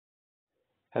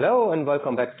Hello and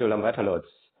welcome back to Lambretta-Lutz.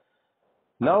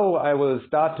 Now I will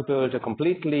start to build a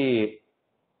completely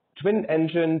twin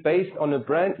engine based on a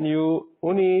brand new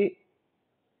Uni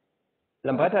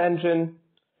Lambretta engine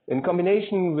in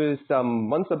combination with some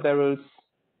monster barrels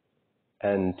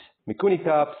and Mikuni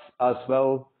carbs, as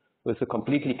well with a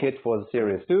completely kit for the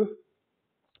Series 2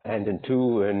 and in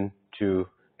 2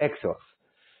 exhausts.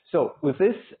 So with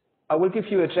this I will give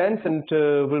you a chance and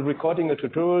will recording a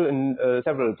tutorial in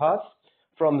several parts,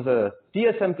 from the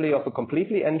de-assembly of a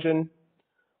completely engine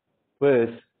with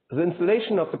the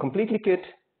installation of the completely kit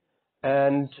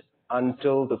and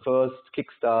until the first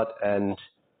kickstart and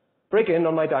break in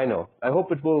on my dyno. I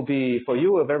hope it will be for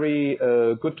you a very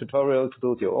good tutorial to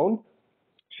build your own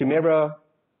Chimera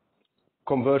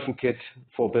conversion kit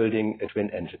for building a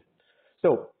twin engine.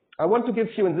 So I want to give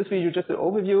you in this video just an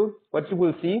overview what you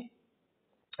will see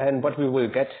and what we will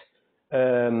get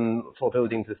for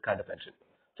building this kind of engine.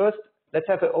 First, let's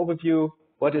have an overview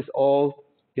what is all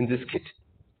in this kit.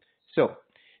 So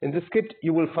in this kit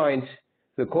you will find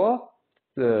the core,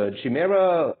 the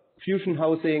Chimera fusion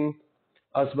housing,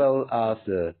 as well as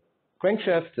the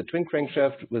crankshaft, the twin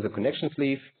crankshaft with a connection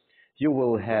sleeve. You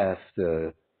will have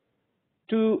the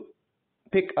 2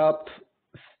 pickup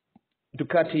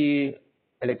Ducati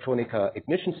Electronica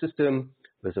ignition system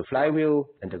with a flywheel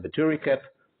and a Venturi cap.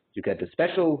 You get a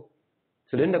special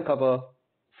cylinder cover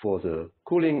for the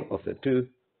cooling of the 2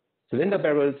 cylinder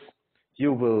barrels.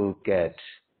 You will get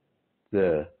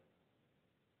the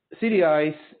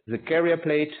CDIs, the carrier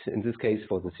plate, in this case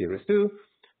for the Series 2,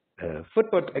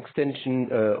 footboard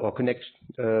extension or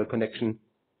connection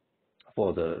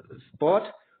for the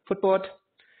footboard,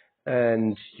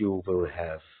 and you will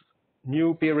have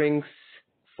new bearings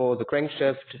for the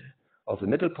crankshaft of the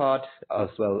middle part, as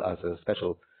well as a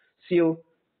special seal,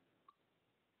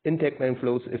 intake main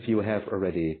flows if you have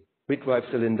already reed drive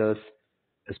cylinders,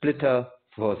 a splitter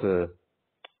for the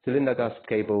cylinder gas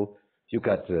cable. You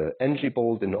got the NG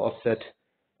bolt in the offset,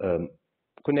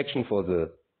 connection for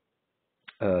the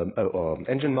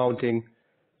engine mounting.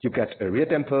 You got a rear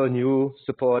damper, new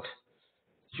support.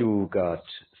 You got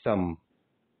some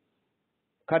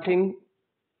cutting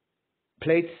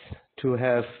plates to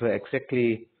have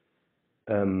exactly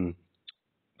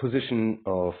position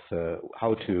of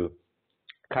how to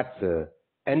cut the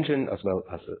engine as well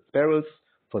as the barrels.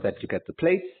 For that you get the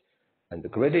plates and the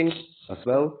gridding as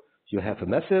well. You have a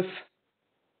massive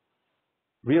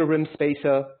rear rim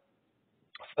spacer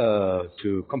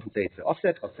to compensate the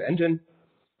offset of the engine.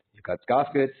 You got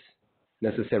gaskets,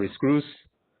 necessary screws,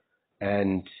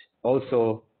 and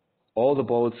also all the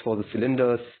bolts for the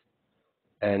cylinders.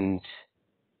 And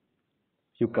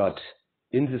you got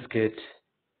in this kit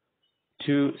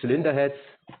 2 cylinder heads.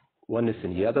 One is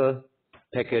in the other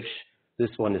package. This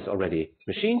one is already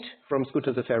machined from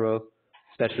Scooter the Fero,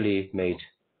 specially made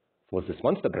for this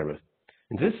monster barrel.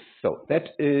 So that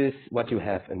is what you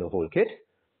have in the whole kit.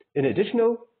 In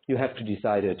addition, you have to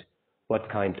decide what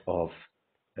kind of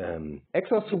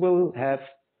exhaust you will have.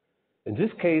 In this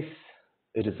case,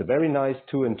 it is a very nice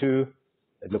 2 and 2.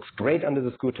 It looks great under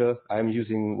the scooter. I'm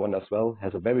using one as well.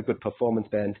 Has a very good performance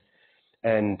band,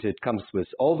 and it comes with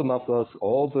all the mufflers,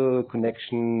 all the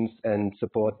connections and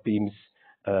support beams,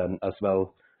 as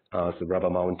well as the rubber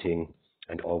mounting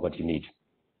and all what you need.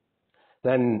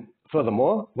 Then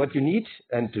furthermore, what you need,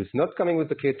 and is not coming with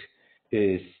the kit,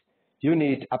 is you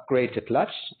need upgraded clutch.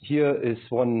 Here is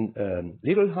one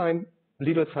Lidlheim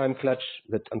clutch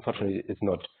that unfortunately is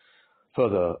not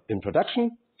further in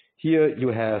production. Here you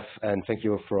have, and thank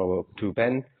you to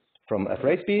Ben from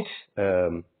F-Racebeat,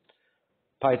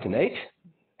 Python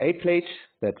 8 plate,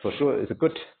 that for sure is a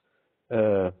good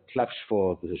clutch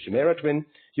for the Chimera twin.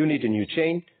 You need a new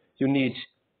chain. You need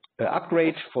an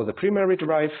upgrade for the primary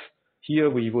drive. Here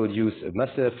we will use a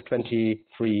massive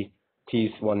 23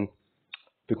 teeth one,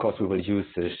 because we will use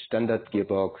the standard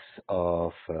gearbox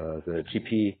of the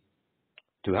GP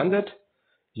 200.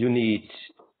 You need,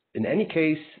 in any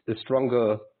case, a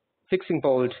stronger fixing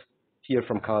bolt here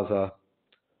from Casa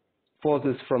for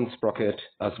this front sprocket,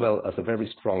 as well as a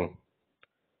very strong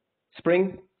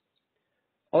spring.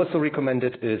 Also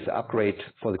recommended is upgrade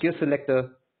for the gear selector.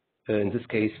 In this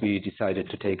case we decided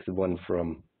to take the one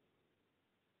from,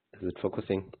 is it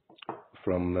focusing,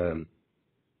 from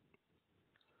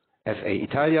FA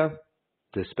Italia,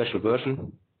 the special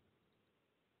version.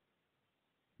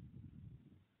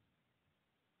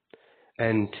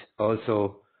 And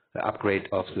also the upgrade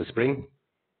of the spring,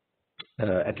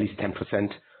 at least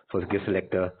 10% for the gear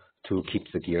selector to keep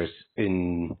the gears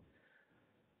in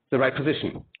the right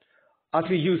position. As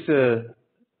we use the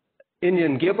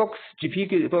Indian gearbox,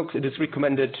 GP gearbox, it is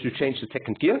recommended to change the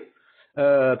second gear.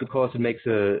 because it makes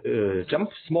a jump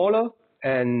smaller,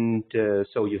 and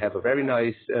so you have a very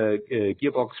nice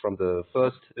gearbox from the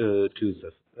first to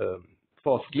the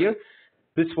fourth gear.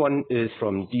 This one is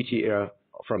from DT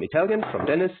from Italian, from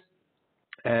Dennis,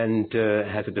 and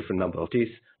has a different number of these,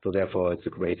 so therefore it's a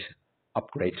great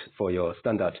upgrade for your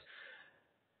standard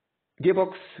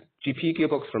gearbox, GP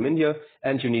gearbox from India,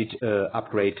 and you need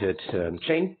upgraded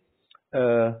chain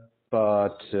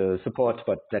support,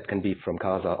 but that can be from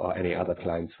Casa or any other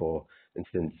clients, for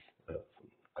instance,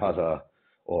 Casa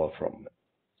or from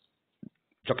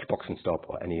Jockey Box and Stop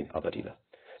or any other dealer.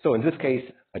 So in this case,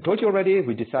 I told you already,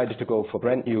 we decided to go for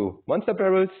brand new monster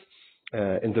barrels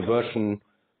in the version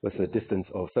with a distance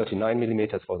of 39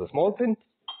 millimeters for the small pin.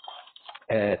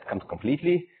 It comes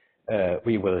completely.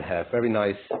 We will have very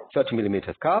nice 30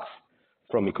 millimeters carbs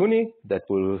from Mikuni that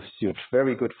will suit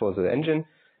very good for the engine.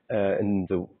 In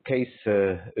the case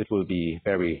it will be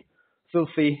very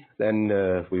filthy, then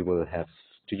we will have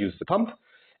to use the pump.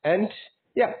 And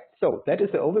yeah, so that is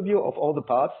the overview of all the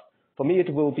parts. For me,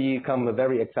 it will become a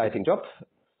very exciting job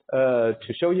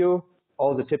to show you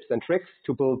all the tips and tricks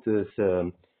to build this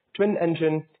twin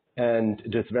engine, and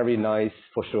it is very nice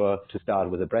for sure to start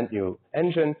with a brand new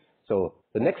engine. So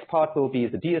the next part will be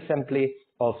the disassembly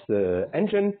of the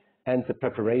engine and the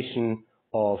preparation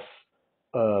of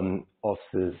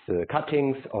the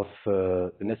cuttings of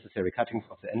the necessary cuttings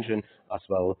of the engine, as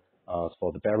well as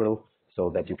for the barrel, so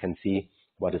that you can see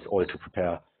what is all to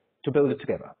prepare to build it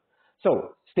together.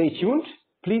 So stay tuned,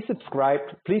 please subscribe,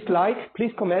 please like,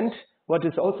 please comment. What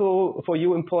is also for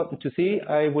you important to see,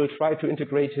 I will try to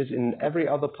integrate it in every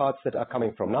other parts that are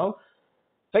coming from now.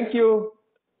 Thank you.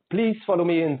 Please follow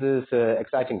me in this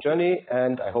exciting journey,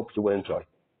 and I hope you will enjoy.